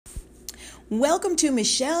Welcome to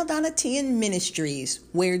Michelle Donatian Ministries,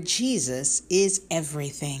 where Jesus is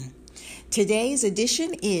everything. Today's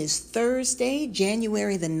edition is Thursday,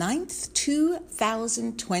 January the 9th,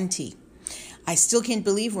 2020. I still can't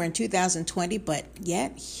believe we're in 2020, but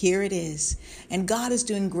yet here it is. And God is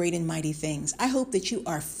doing great and mighty things. I hope that you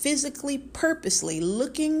are physically, purposely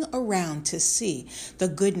looking around to see the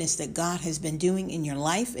goodness that God has been doing in your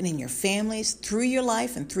life and in your families, through your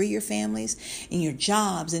life and through your families, in your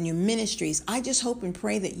jobs and your ministries. I just hope and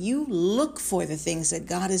pray that you look for the things that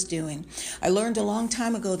God is doing. I learned a long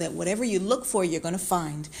time ago that whatever you look for, you're going to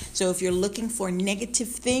find. So if you're looking for negative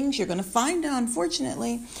things, you're going to find it,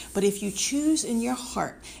 unfortunately. But if you choose in your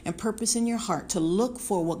heart and purpose in your heart to look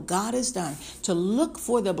for what God has done, to look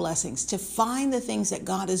for the blessings, to find the things that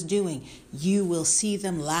God is doing, you will see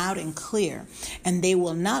them loud and clear. And they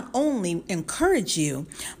will not only encourage you,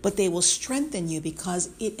 but they will strengthen you because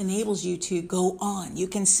it enables you to go on. You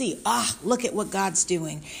can see, look at what God's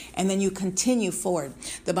doing. And then you continue forward.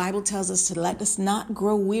 The Bible tells us to let us not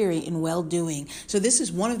grow weary in well-doing. So this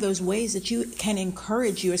is one of those ways that you can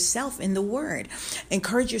encourage yourself in the Word.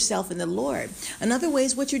 Encourage yourself in the Lord. Another way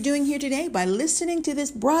is what you're doing here today by listening to this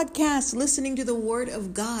broadcast, listening to the Word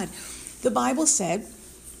of God. The Bible said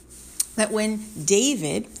that when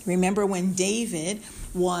David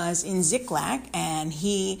was in Ziklag, and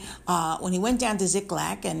when he went down to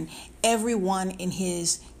Ziklag, and everyone in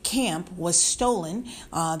his camp was stolen,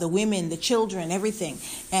 the women, the children, everything.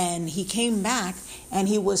 And he came back and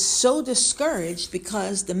he was so discouraged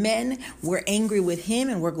because the men were angry with him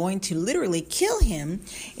and were going to literally kill him.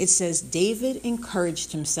 It says David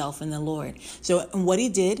encouraged himself in the Lord. So what he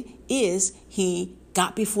did is he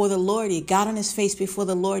got before the Lord. He got on his face before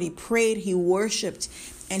the Lord. He prayed, he worshiped,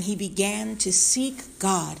 and he began to seek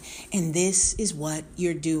God. And this is what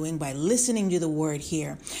you're doing by listening to the Word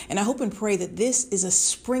here. And I hope and pray that this is a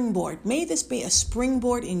springboard. May this be a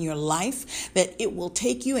springboard in your life, that it will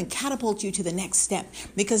take you and catapult you to the next step,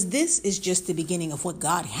 because this is just the beginning of what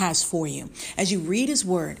God has for you. As you read His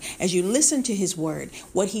Word, as you listen to His Word,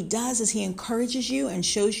 what He does is He encourages you and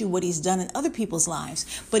shows you what He's done in other people's lives.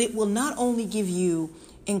 But it will not only give you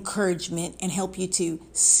encouragement and help you to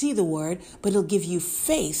see the Word, but it'll give you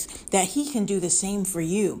faith that He can do the same for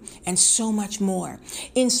you and so much more.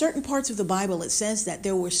 In certain parts of the Bible, it says that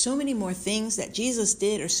there were so many more things that Jesus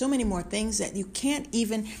did, or so many more things that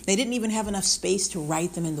they didn't even have enough space to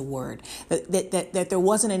write them in the Word, that there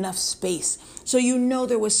wasn't enough space. So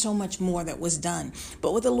there was so much more that was done.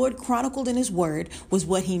 But what the Lord chronicled in His Word was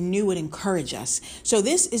what He knew would encourage us. So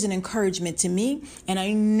this is an encouragement to me, and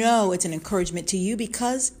I know it's an encouragement to you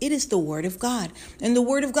because it is the Word of God. And the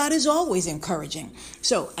Word of God is always encouraging.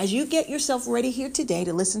 So as you get yourself ready here today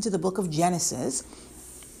to listen to the book of Genesis,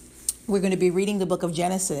 we're going to be reading the book of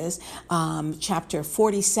Genesis, chapter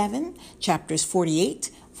 47, chapters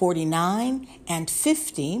 48, 49, and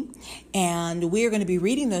 50. And we are going to be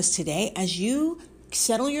reading those today as you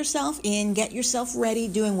settle yourself in, get yourself ready,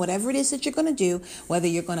 doing whatever it is that you're going to do, whether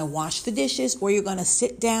you're going to wash the dishes or you're going to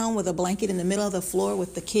sit down with a blanket in the middle of the floor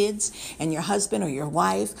with the kids and your husband or your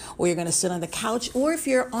wife, or you're going to sit on the couch, or if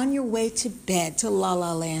you're on your way to bed, to La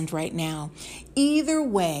La Land right now. Either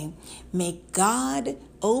way, may God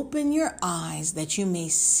open your eyes that you may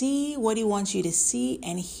see what He wants you to see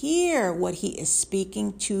and hear what He is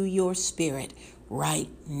speaking to your spirit right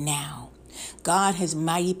now. God has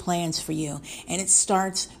mighty plans for you, and it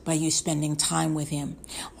starts by you spending time with Him.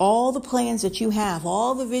 All the plans that you have,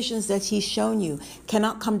 all the visions that He's shown you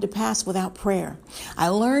cannot come to pass without prayer. I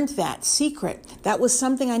learned that secret. That was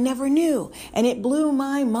something I never knew, and it blew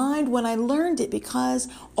my mind when I learned it, because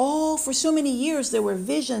for so many years there were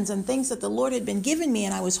visions and things that the Lord had been giving me,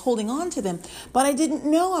 and I was holding on to them, but I didn't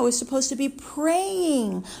know I was supposed to be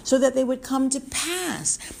praying so that they would come to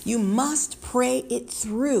pass. You must pray it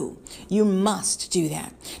through. You must do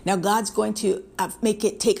that. Now, God's going to make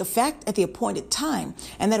it take effect at the appointed time,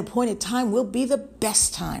 and that appointed time will be the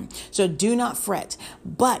best time. So do not fret,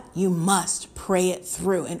 but you must pray it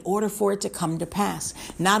through in order for it to come to pass.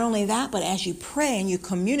 Not only that, but as you pray and you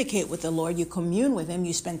communicate with the Lord, you commune with Him,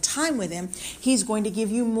 you spend time with Him, He's going to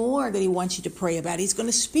give you more that He wants you to pray about. He's going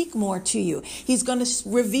to speak more to you. He's going to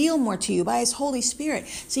reveal more to you by His Holy Spirit.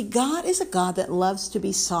 See, God is a God that loves to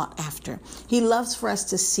be sought after. He loves for us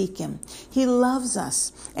to seek Him. He loves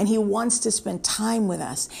us, and He wants to spend time with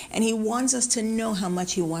us, and He wants us to know how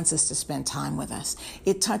much He wants us to spend time with us.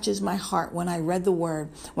 It touches my heart when I read the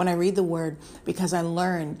Word, because I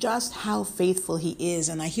learn just how faithful He is,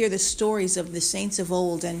 and I hear the stories of the saints of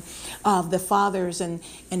old and of the fathers and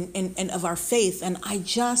of our faith, and I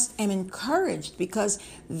just am encouraged because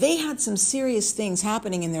they had some serious things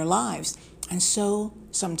happening in their lives, and so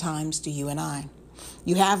sometimes to you and I.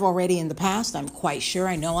 You have already in the past, I'm quite sure.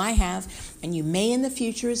 I know I have, and you may in the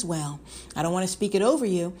future as well. I don't want to speak it over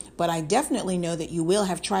you, but I definitely know that you will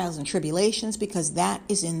have trials and tribulations because that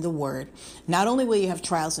is in the Word. Not only will you have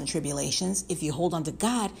trials and tribulations, if you hold on to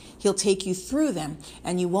God, He'll take you through them,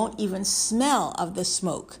 and you won't even smell of the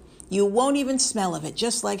smoke. You won't even smell of it,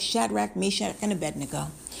 just like Shadrach, Meshach, and Abednego.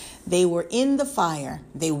 They were in the fire.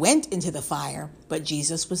 They went into the fire, but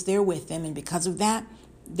Jesus was there with them, and because of that,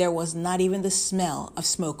 there was not even the smell of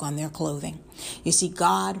smoke on their clothing. You see,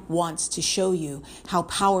 God wants to show you how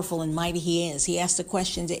powerful and mighty He is. He asked a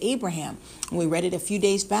question to Abraham, and we read it a few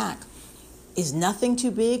days back. Is nothing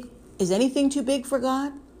too big? Is anything too big for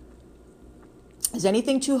God? Is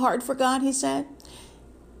anything too hard for God, he said?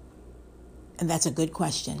 And that's a good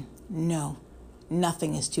question. No,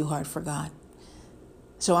 nothing is too hard for God.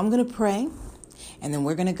 So I'm going to pray, and then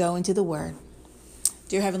we're going to go into the Word.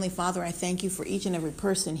 Dear Heavenly Father, I thank you for each and every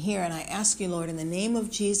person here, and I ask you, Lord, in the name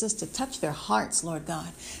of Jesus, to touch their hearts, Lord God.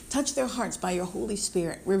 Touch their hearts by your Holy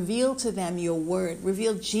Spirit. Reveal to them your word.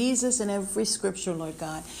 Reveal Jesus in every scripture, Lord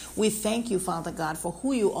God. We thank you, Father God, for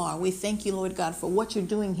who you are. We thank you, Lord God, for what you're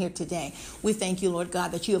doing here today. We thank you, Lord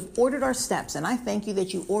God, that you have ordered our steps, and I thank you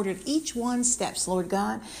that you ordered each one's steps, Lord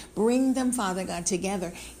God. Bring them, Father God,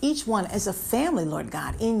 together, each one as a family, Lord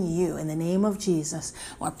God, in you, in the name of Jesus.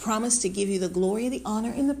 I promise to give you the glory, the honor,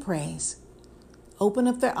 in the praise. Open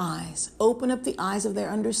up their eyes. Open up the eyes of their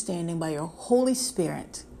understanding by your Holy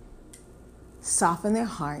Spirit. Soften their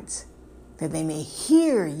hearts that they may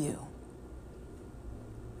hear you.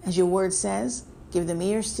 As your word says, give them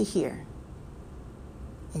ears to hear.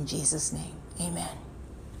 In Jesus' name, amen.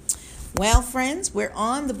 Well, friends, we're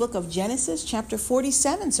on the book of Genesis, chapter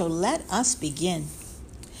 47, so let us begin.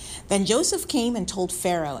 Then Joseph came and told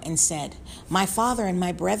Pharaoh and said, My father and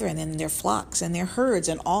my brethren and their flocks and their herds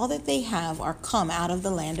and all that they have are come out of the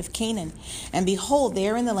land of Canaan. And behold, they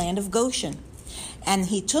are in the land of Goshen. And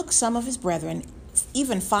he took some of his brethren,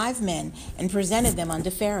 even 5 men, and presented them unto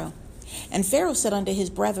Pharaoh. And Pharaoh said unto his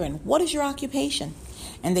brethren, What is your occupation?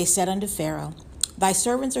 And they said unto Pharaoh, Thy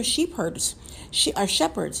servants are shepherds,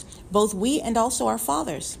 both we and also our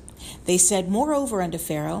fathers. They said moreover unto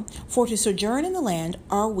Pharaoh, For to sojourn in the land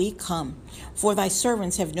are we come. For thy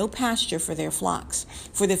servants have no pasture for their flocks,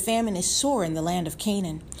 for the famine is sore in the land of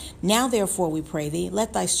Canaan. Now therefore, we pray thee,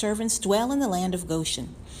 let thy servants dwell in the land of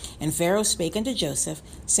Goshen. And Pharaoh spake unto Joseph,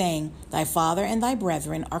 saying, Thy father and thy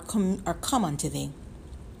brethren are come unto thee.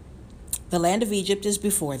 The land of Egypt is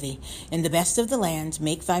before thee. In the best of the land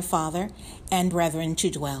make thy father and brethren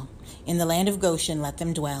to dwell. In the land of Goshen let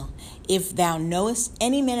them dwell. If thou knowest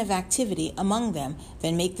any men of activity among them,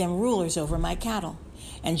 then make them rulers over my cattle.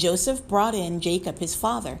 And Joseph brought in Jacob his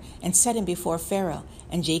father, and set him before Pharaoh.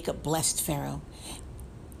 And Jacob blessed Pharaoh.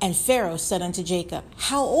 And Pharaoh said unto Jacob,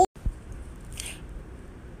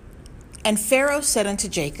 And Pharaoh said unto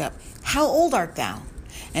Jacob, How old art thou?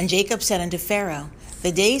 And Jacob said unto Pharaoh,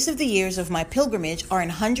 The days of the years of my pilgrimage are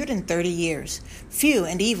 130 years. Few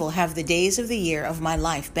and evil have the days of the year of my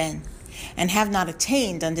life been, and have not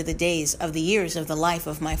attained unto the days of the years of the life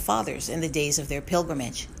of my fathers in the days of their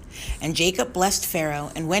pilgrimage. And Jacob blessed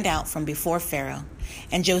Pharaoh, and went out from before Pharaoh.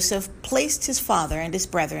 And Joseph placed his father and his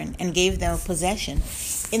brethren, and gave them possession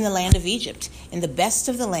in the land of Egypt, in the best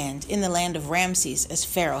of the land, in the land of Ramses, as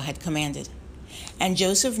Pharaoh had commanded. And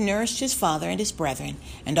Joseph nourished his father and his brethren,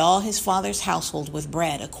 and all his father's household with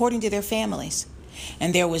bread, according to their families.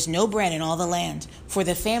 And there was no bread in all the land, for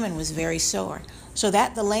the famine was very sore, so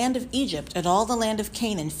that the land of Egypt and all the land of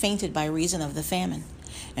Canaan fainted by reason of the famine.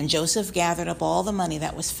 And Joseph gathered up all the money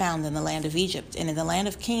that was found in the land of Egypt and in the land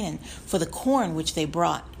of Canaan for the corn which they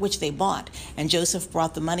bought, and Joseph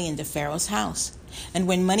brought the money into Pharaoh's house. And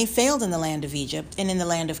when money failed in the land of Egypt and in the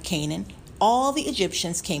land of Canaan, all the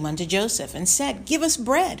Egyptians came unto Joseph and said, Give us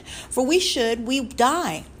bread, for we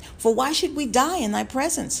die. For why should we die in thy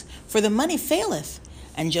presence? For the money faileth.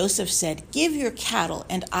 And Joseph said, Give your cattle,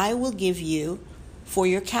 and I will give you for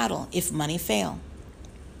your cattle, if money fail.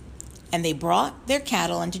 And they brought their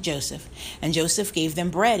cattle unto Joseph, and Joseph gave them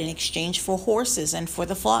bread in exchange for horses, and for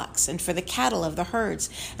the flocks, and for the cattle of the herds,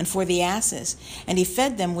 and for the asses. And he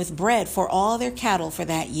fed them with bread for all their cattle for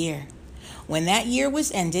that year. When that year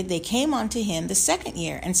was ended, they came unto him the second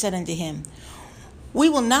year, and said unto him, We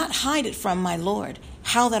will not hide it from my lord,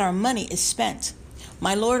 how that our money is spent.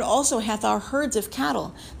 My lord also hath our herds of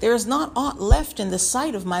cattle. There is not aught left in the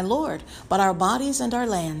sight of my lord, but our bodies and our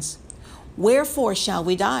lands. Wherefore shall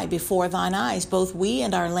we die before thine eyes, both we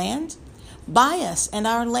and our land? Buy us and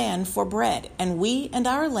our land for bread, and we and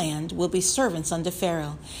our land will be servants unto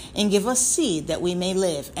Pharaoh. And give us seed that we may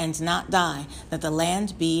live and not die, that the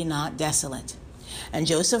land be not desolate. And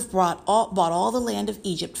Joseph bought all the land of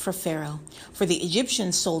Egypt for Pharaoh, for the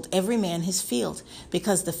Egyptians sold every man his field,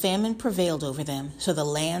 because the famine prevailed over them, so the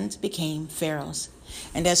land became Pharaoh's.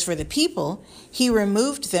 And as for the people, he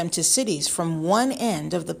removed them to cities from one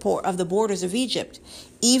end of the borders of Egypt,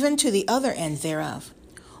 even to the other end thereof.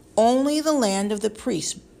 Only the land of the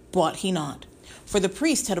priests bought he not. For the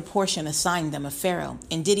priest had a portion assigned them of Pharaoh,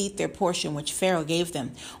 and did eat their portion which Pharaoh gave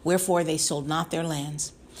them, wherefore they sold not their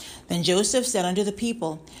lands. Then Joseph said unto the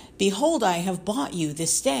people, Behold, I have bought you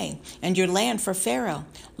this day, and your land for Pharaoh.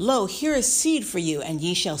 Lo, here is seed for you, and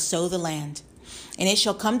ye shall sow the land. And it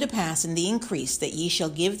shall come to pass in the increase that ye shall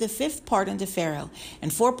give the 5th part unto Pharaoh,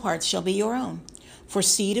 and 4 parts shall be your own, for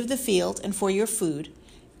seed of the field, and for your food,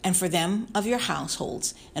 and for them of your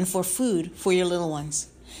households, and for food for your little ones.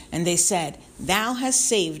 And they said, Thou hast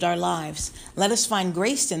saved our lives. Let us find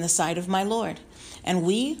grace in the sight of my Lord, and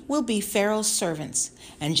we will be Pharaoh's servants.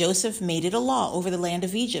 And Joseph made it a law over the land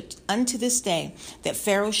of Egypt unto this day, that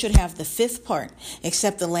Pharaoh should have the 5th part,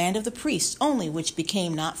 except the land of the priests only, which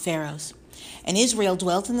became not Pharaoh's. And Israel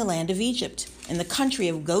dwelt in the land of Egypt, in the country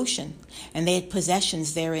of Goshen, and they had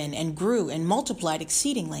possessions therein, and grew and multiplied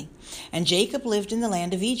exceedingly. And Jacob lived in the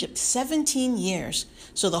land of Egypt 17 years.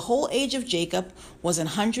 So the whole age of Jacob was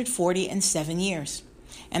 147 years.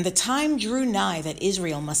 And the time drew nigh that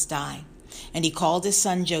Israel must die. And he called his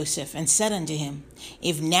son Joseph, and said unto him,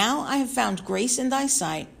 If now I have found grace in thy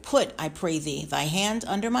sight, put, I pray thee, thy hand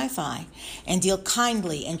under my thigh, and deal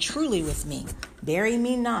kindly and truly with me. Bury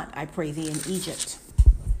me not, I pray thee, in Egypt.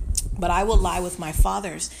 But I will lie with my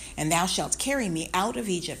fathers, and thou shalt carry me out of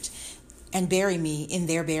Egypt, and bury me in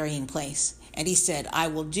their burying place. And he said, I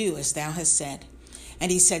will do as thou hast said.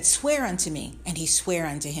 And he said, Swear unto me. And he sware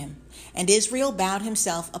unto him. And Israel bowed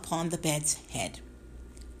himself upon the bed's head.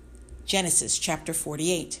 Genesis chapter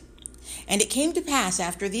 48. And it came to pass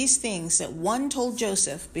after these things that one told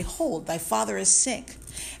Joseph, Behold, thy father is sick.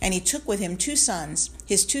 And he took with him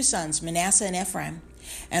his two sons, Manasseh and Ephraim.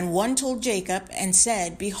 And one told Jacob, and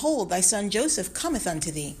said, Behold, thy son Joseph cometh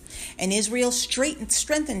unto thee. And Israel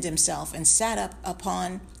strengthened himself, and sat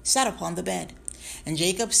upon the bed. And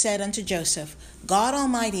Jacob said unto Joseph, God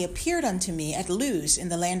Almighty appeared unto me at Luz in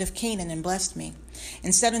the land of Canaan, and blessed me,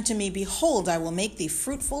 and said unto me, Behold, I will make thee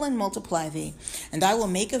fruitful and multiply thee, and I will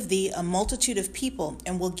make of thee a multitude of people,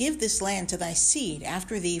 and will give this land to thy seed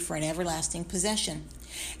after thee for an everlasting possession.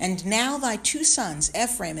 And now thy 2 sons,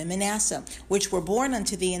 Ephraim and Manasseh, which were born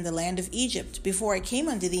unto thee in the land of Egypt, before I came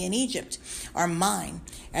unto thee in Egypt, are mine.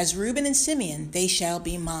 As Reuben and Simeon, they shall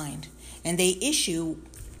be mine. And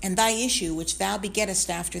thy issue, which thou begettest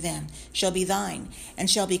after them, shall be thine, and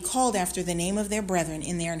shall be called after the name of their brethren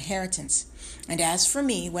in their inheritance. And as for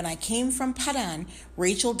me, when I came from Padan,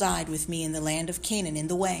 Rachel died with me in the land of Canaan in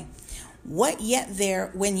the way, when yet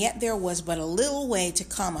there was but a little way to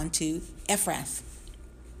come unto Ephrath.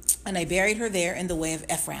 And I buried her there in the way of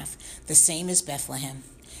Ephrath, the same as Bethlehem.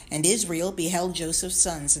 And Israel beheld Joseph's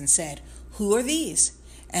sons, and said, Who are these?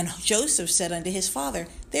 And Joseph said unto his father,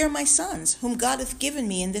 They are my sons, whom God hath given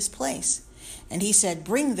me in this place. And he said,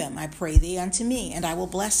 Bring them, I pray thee, unto me, and I will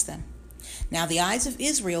bless them. Now the eyes of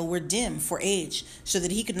Israel were dim for age, so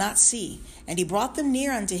that he could not see. And he brought them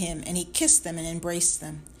near unto him, and he kissed them and embraced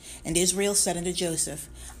them. And Israel said unto Joseph,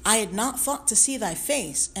 I had not thought to see thy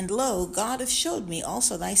face, and lo, God hath showed me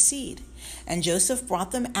also thy seed. And Joseph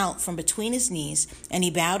brought them out from between his knees, and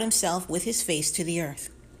he bowed himself with his face to the earth.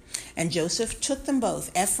 And Joseph took them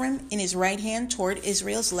both, Ephraim in his right hand toward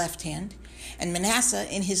Israel's left hand, and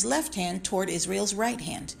Manasseh in his left hand toward Israel's right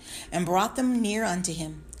hand, and brought them near unto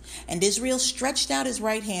him. And Israel stretched out his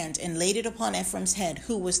right hand, and laid it upon Ephraim's head,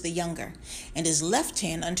 who was the younger, and his left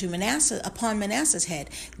hand upon Manasseh's head,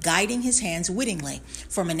 guiding his hands wittingly,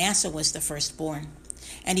 for Manasseh was the firstborn.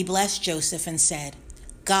 And he blessed Joseph, and said,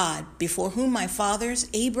 God, before whom my fathers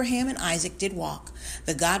Abraham and Isaac did walk,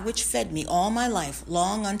 the God which fed me all my life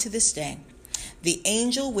long unto this day, the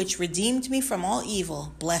angel which redeemed me from all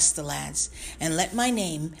evil, bless the lads, and let my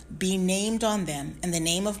name be named on them, and the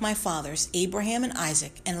name of my fathers Abraham and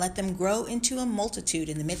Isaac, and let them grow into a multitude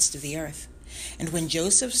in the midst of the earth. And when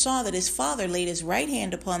Joseph saw that his father laid his right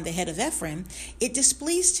hand upon the head of Ephraim, it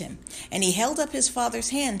displeased him. And he held up his father's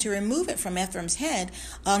hand to remove it from Ephraim's head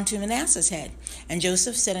unto Manasseh's head. And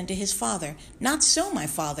Joseph said unto his father, Not so, my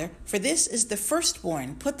father, for this is the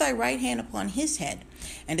firstborn. Put thy right hand upon his head.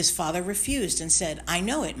 And his father refused, and said, I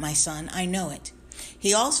know it, my son, I know it.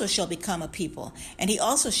 He also shall become a people, and he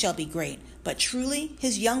also shall be great. But truly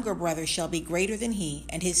his younger brother shall be greater than he,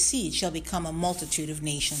 and his seed shall become a multitude of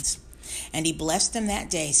nations. And he blessed them that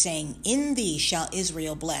day, saying, In thee shall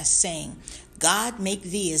Israel bless, saying, God make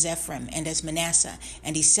thee as Ephraim and as Manasseh.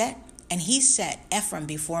 And he set And he set Ephraim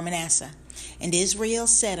before Manasseh. And Israel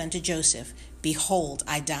said unto Joseph, Behold,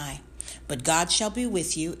 I die. But God shall be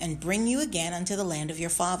with you, and bring you again unto the land of your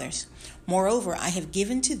fathers. Moreover, I have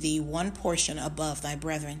given to thee one portion above thy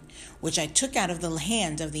brethren, which I took out of the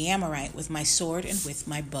hand of the Amorite with my sword and with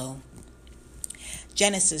my bow.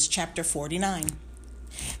 Genesis chapter 49.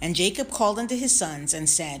 And Jacob called unto his sons, and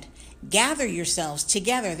said, Gather yourselves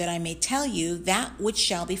together, that I may tell you that which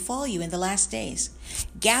shall befall you in the last days.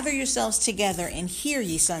 Gather yourselves together, and hear,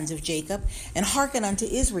 ye sons of Jacob, and hearken unto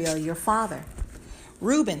Israel your father.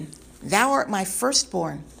 Reuben, thou art my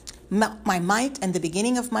firstborn, my might and the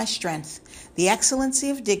beginning of my strength, the excellency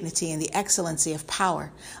of dignity and the excellency of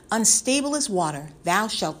power. Unstable as water, thou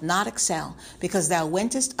shalt not excel, because thou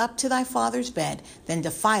wentest up to thy father's bed, then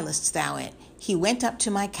defilest thou it. He went up to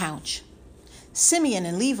my couch. Simeon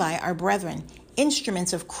and Levi are brethren.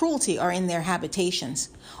 Instruments of cruelty are in their habitations.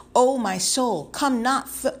 O my soul, come not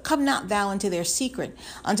thou unto their secret,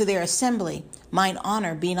 unto their assembly. Mine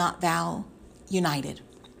honor be not thou united.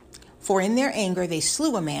 For in their anger they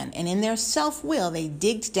slew a man, and in their self-will they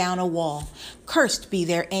digged down a wall. Cursed be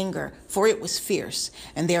their anger, for it was fierce,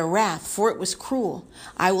 and their wrath, for it was cruel.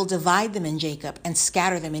 I will divide them in Jacob, and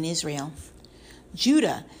scatter them in Israel.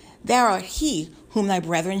 Judah, thou art he whom thy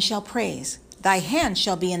brethren shall praise. Thy hand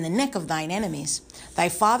shall be in the neck of thine enemies. Thy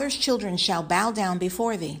father's children shall bow down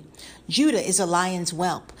before thee. Judah is a lion's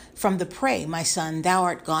whelp. From the prey, my son, thou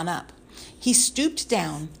art gone up. He stooped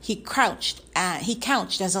down, he couched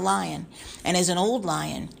as a lion, and as an old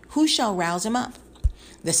lion, who shall rouse him up?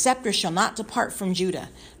 The scepter shall not depart from Judah,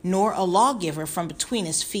 nor a lawgiver from between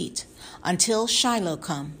his feet, until Shiloh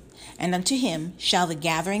come, and unto him shall the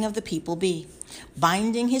gathering of the people be,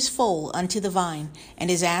 binding his foal unto the vine, and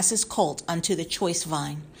his ass's colt unto the choice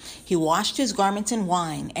vine. He washed his garments in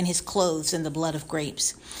wine, and his clothes in the blood of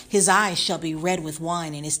grapes. His eyes shall be red with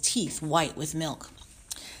wine, and his teeth white with milk.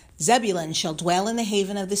 Zebulun shall dwell in the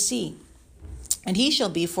haven of the sea, and he shall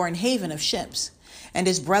be for an haven of ships, and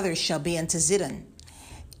his brothers shall be unto Zidon.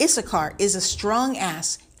 Issachar is a strong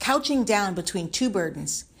ass, couching down between two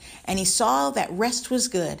burdens. And he saw that rest was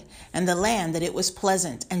good, and the land that it was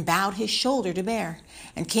pleasant, and bowed his shoulder to bear,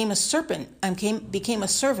 and became a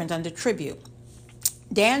servant unto tribute.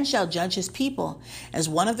 Dan shall judge his people as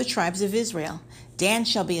one of the tribes of Israel. Dan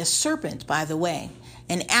shall be a serpent by the way,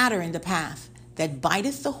 an adder in the path, that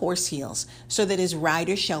biteth the horse heels, so that his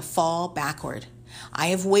rider shall fall backward. I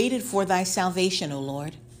have waited for thy salvation, O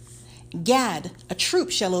Lord. Gad, a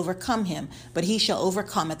troop shall overcome him, but he shall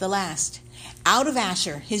overcome at the last. Out of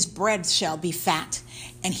Asher his bread shall be fat,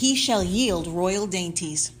 and he shall yield royal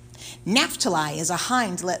dainties. Naphtali is a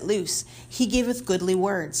hind let loose, he giveth goodly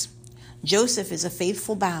words. Joseph is a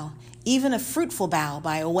faithful bough, even a fruitful bough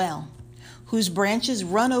by a well, whose branches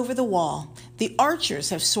run over the wall. The archers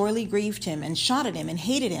have sorely grieved him, and shot at him, and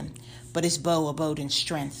hated him. But his bow abode in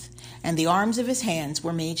strength, and the arms of his hands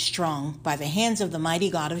were made strong by the hands of the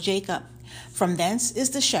mighty God of Jacob. From thence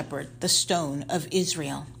is the shepherd, the stone of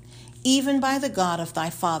Israel, even by the God of thy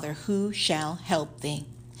father, who shall help thee,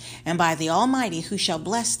 and by the Almighty, who shall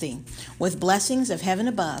bless thee, with blessings of heaven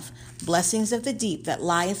above, blessings of the deep that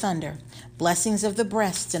lieth under, blessings of the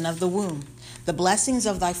breasts and of the womb. The blessings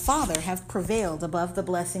of thy father have prevailed above the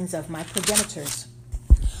blessings of my progenitors.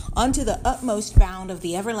 Unto the utmost bound of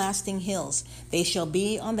the everlasting hills they shall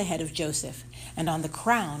be on the head of Joseph, and on the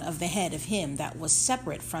crown of the head of him that was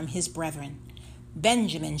separate from his brethren.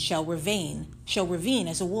 Benjamin shall ravine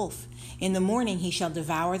as a wolf. In the morning he shall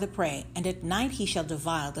devour the prey, and at night he shall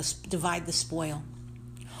divide the spoil.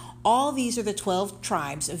 All these are the 12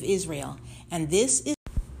 tribes of Israel, and this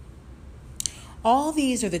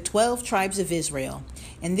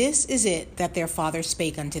is it that their father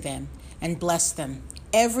spake unto them, and blessed them.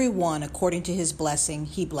 Every one according to his blessing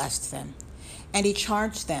he blessed them. And he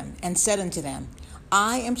charged them, and said unto them,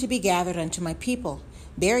 I am to be gathered unto my people.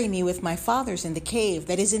 Bury me with my fathers in the cave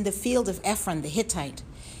that is in the field of Ephron the Hittite,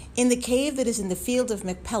 in the cave that is in the field of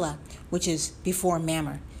Machpelah, which is before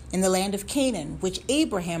Mamre, in the land of Canaan, which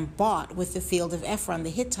Abraham bought with the field of Ephron the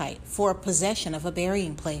Hittite for a possession of a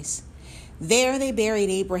burying place. There they buried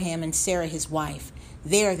Abraham and Sarah his wife.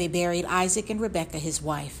 There they buried Isaac and Rebekah his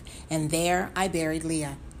wife, and there I buried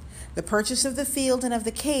Leah. The purchase of the field and of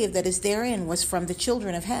the cave that is therein was from the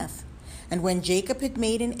children of Heth. And when Jacob had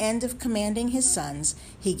made an end of commanding his sons,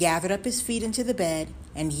 he gathered up his feet into the bed,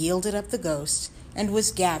 and yielded up the ghost, and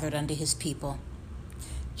was gathered unto his people.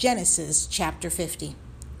 Genesis chapter 50.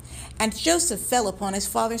 And Joseph fell upon his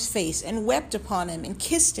father's face, and wept upon him, and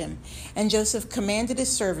kissed him. And Joseph commanded his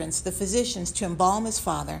servants, the physicians, to embalm his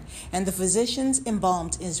father, and the physicians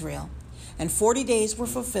embalmed Israel. and 40 days were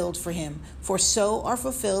fulfilled for him, for so are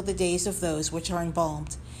fulfilled the days of those which are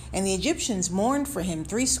embalmed. And the Egyptians mourned for him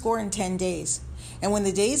 60 days. And when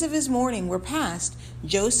the days of his mourning were past,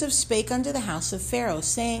 Joseph spake unto the house of Pharaoh,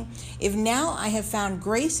 saying, If now I have found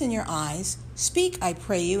grace in your eyes, speak, I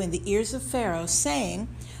pray you, in the ears of Pharaoh, saying,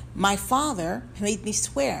 My father made me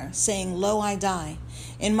swear, saying, Lo, I die.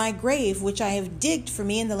 In my grave, which I have digged for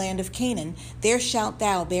me in the land of Canaan, there shalt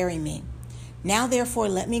thou bury me. Now therefore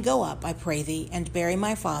let me go up, I pray thee, and bury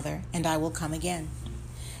my father, and I will come again.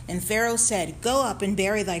 And Pharaoh said, Go up and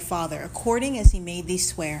bury thy father, according as he made thee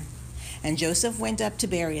swear. And Joseph went up to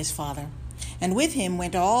bury his father. And with him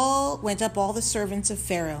went up all the servants of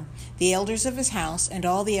Pharaoh, the elders of his house, and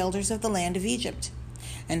all the elders of the land of Egypt.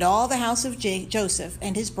 And all the house of Joseph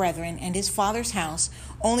and his brethren and his father's house,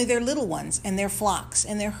 only their little ones and their flocks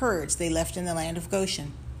and their herds they left in the land of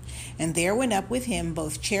Goshen. And there went up with him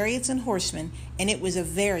both chariots and horsemen, and it was a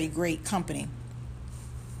very great company.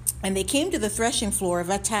 And they came to the threshing floor of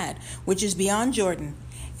Atad, which is beyond Jordan,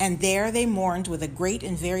 and there they mourned with a great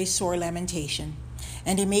and very sore lamentation.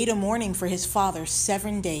 And he made a mourning for his father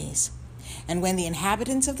 7 days. And when the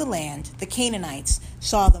inhabitants of the land, the Canaanites,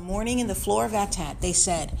 saw the mourning in the floor of Atad, they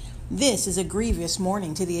said, This is a grievous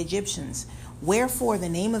mourning to the Egyptians. Wherefore the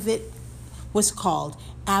name of it was called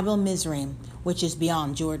Abel Mizraim, which is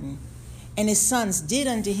beyond Jordan. And his sons did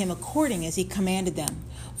unto him according as he commanded them.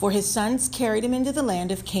 For his sons carried him into the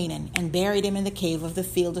land of Canaan, and buried him in the cave of the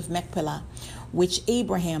field of Machpelah, which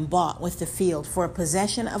Abraham bought with the field for a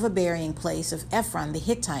possession of a burying place of Ephron the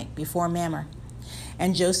Hittite before Mamre.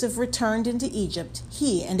 And Joseph returned into Egypt,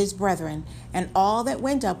 he and his brethren, and all that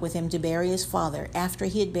went up with him to bury his father, after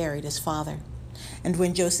he had buried his father. And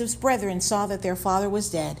when Joseph's brethren saw that their father was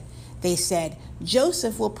dead, they said,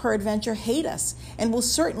 Joseph will peradventure hate us, and will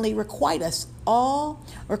certainly requite us all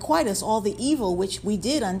the evil which we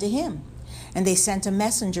did unto him. And they sent a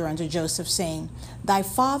messenger unto Joseph, saying, Thy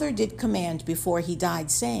father did command before he died,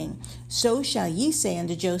 saying, So shall ye say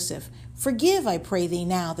unto Joseph, Forgive, I pray thee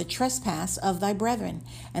now, the trespass of thy brethren,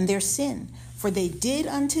 and their sin, for they did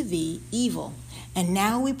unto thee evil. And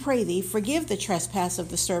now we pray thee, forgive the trespass of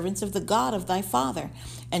the servants of the God of thy father.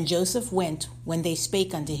 And Joseph went when they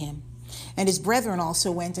spake unto him. And his brethren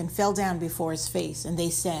also went and fell down before his face, and they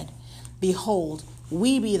said, Behold,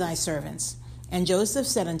 we be thy servants. And Joseph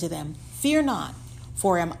said unto them, Fear not,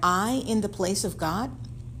 for am I in the place of God?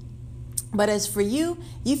 But as for you,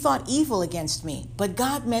 ye thought evil against me, but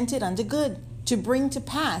God meant it unto good, to bring to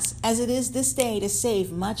pass, as it is this day, to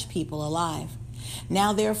save much people alive.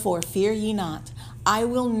 Now therefore fear ye not, I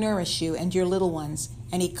will nourish you and your little ones.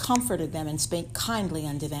 And he comforted them and spake kindly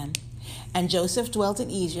unto them. And Joseph dwelt in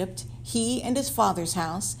Egypt, he and his father's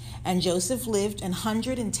house, and Joseph lived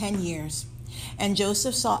 110 years. And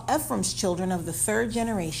Joseph saw Ephraim's children of the 3rd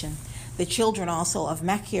generation. The children also of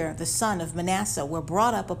Machir, the son of Manasseh, were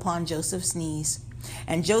brought up upon Joseph's knees.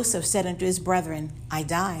 And Joseph said unto his brethren, I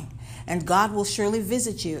die, and God will surely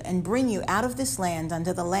visit you, and bring you out of this land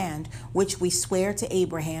unto the land which we swear to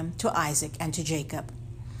Abraham, to Isaac, and to Jacob.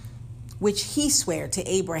 Which he sware to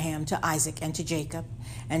Abraham, to Isaac, and to Jacob.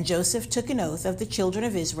 And Joseph took an oath of the children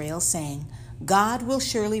of Israel, saying, God will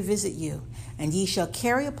surely visit you, and ye shall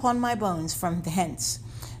carry upon my bones from hence.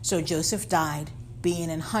 So Joseph died, being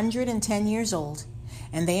 110 years old,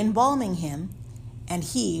 and they embalmed him, and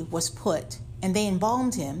he was put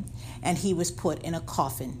in a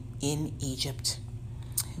coffin in Egypt.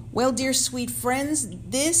 Well, dear sweet friends,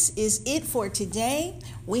 this is it for today.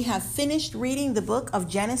 We have finished reading the book of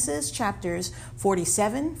Genesis, chapters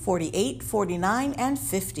 47, 48, 49, and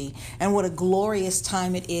 50. And what a glorious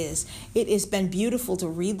time it is. It has been beautiful to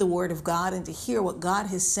read the Word of God and to hear what God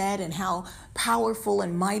has said and how powerful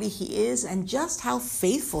and mighty He is and just how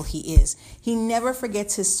faithful He is. He never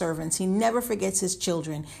forgets His servants. He never forgets His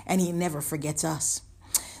children, and He never forgets us.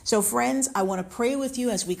 So, friends, I want to pray with you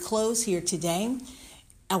as we close here today.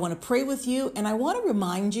 I want to pray with you, and I want to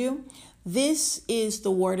remind you, this is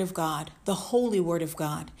the Word of God, the Holy Word of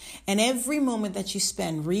God. And every moment that you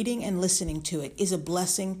spend reading and listening to it is a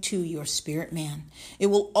blessing to your spirit man. It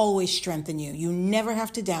will always strengthen you. You never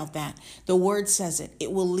have to doubt that. The Word says it.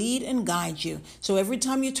 It will lead and guide you. So every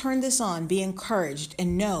time you turn this on, be encouraged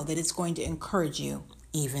and know that it's going to encourage you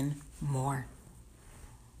even more.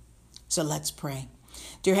 So let's pray.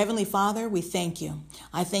 Dear Heavenly Father, we thank you.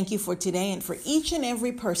 I thank you for today and for each and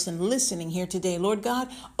every person listening here today. Lord God,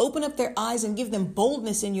 open up their eyes and give them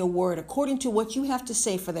boldness in your word according to what you have to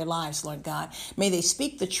say for their lives, Lord God. May they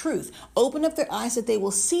speak the truth. Open up their eyes that they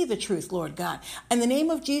will see the truth, Lord God. In the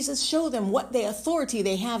name of Jesus, show them what the authority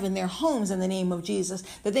they have in their homes in the name of Jesus,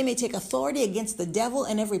 that they may take authority against the devil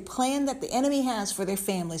and every plan that the enemy has for their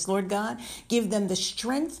families. Lord God, give them the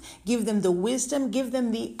strength, give them the wisdom, give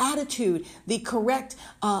them the attitude, the correct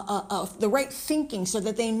the right thinking so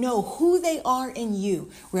that they know who they are in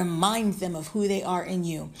you. Remind them of who they are in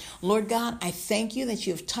you. Lord God, I thank you that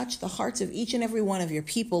you have touched the hearts of each and every one of your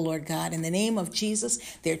people, Lord God. In the name of Jesus,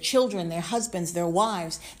 their children, their husbands, their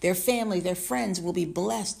wives, their family, their friends will be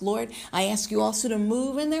blessed. Lord, I ask you also to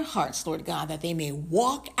move in their hearts, Lord God, that they may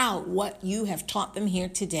walk out what you have taught them here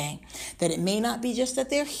today. That it may not be just that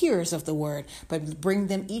they're hearers of the word, but bring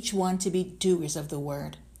them each one to be doers of the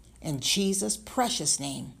word. In Jesus' precious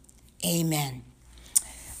name, amen.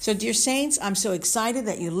 So, dear saints, I'm so excited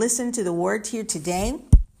that you listened to the word here today.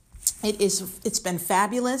 It's been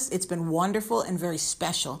fabulous. It's been wonderful and very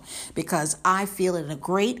special because I feel it a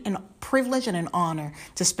great privilege and an honor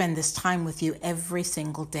to spend this time with you every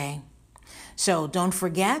single day. So don't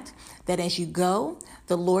forget that as you go,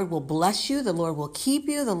 the Lord will bless you. The Lord will keep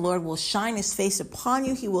you. The Lord will shine his face upon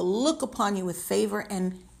you. He will look upon you with favor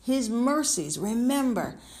and his mercies.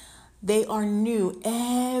 Remember, they are new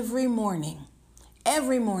every morning.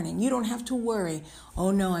 Every morning. You don't have to worry. Oh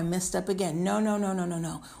no, I messed up again. No.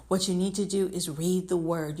 What you need to do is read the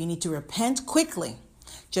word. You need to repent quickly,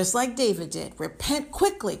 just like David did. Repent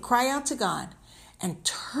quickly, cry out to God, and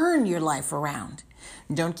turn your life around.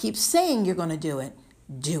 Don't keep saying you're going to do it.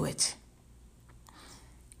 Do it.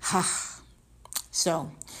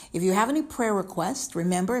 So, if you have any prayer requests,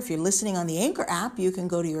 remember, if you're listening on the Anchor app, you can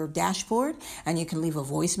go to your dashboard and you can leave a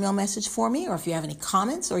voicemail message for me. Or if you have any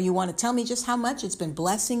comments or you want to tell me just how much it's been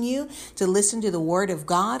blessing you to listen to the word of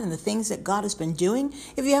God and the things that God has been doing.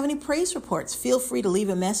 If you have any praise reports, feel free to leave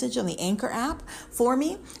a message on the Anchor app for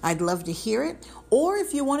me. I'd love to hear it. Or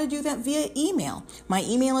if you want to do that via email, my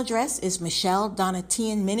email address is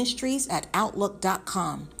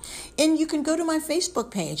michelledonatianministries@outlook.com. And you can go to my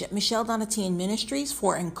Facebook page at Michelle Donatian Ministries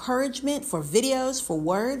for encouragement, for videos, for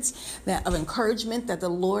words of encouragement that the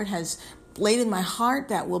Lord has laid in my heart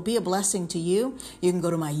that will be a blessing to you. You can go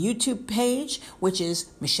to my YouTube page, which is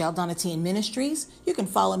Michelle Donatian Ministries. You can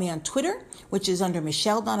follow me on Twitter, which is under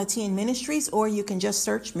Michelle Donatian Ministries, or you can just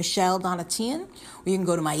search Michelle Donatian. Or you can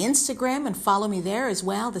go to my Instagram and follow me there as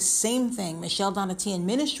well. The same thing, Michelle Donatian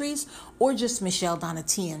Ministries, or just Michelle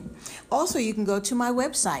Donatian. Also, you can go to my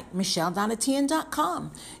website,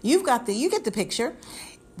 michelledonatian.com. You get the picture.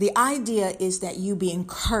 The idea is that you be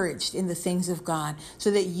encouraged in the things of God so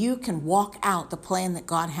that you can walk out the plan that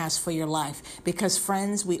God has for your life. Because,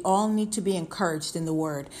 friends, we all need to be encouraged in the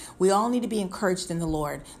word. We all need to be encouraged in the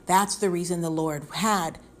Lord. That's the reason the Lord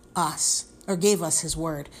had us or gave us his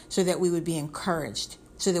word, so that we would be encouraged,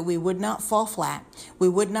 so that we would not fall flat. We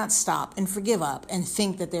would not stop and forgive up and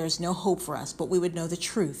think that there is no hope for us, but we would know the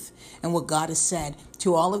truth and what God has said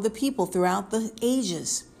to all of the people throughout the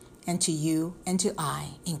ages. And to you and to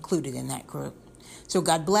I, included in that group. So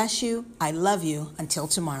God bless you. I love you. Until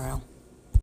tomorrow.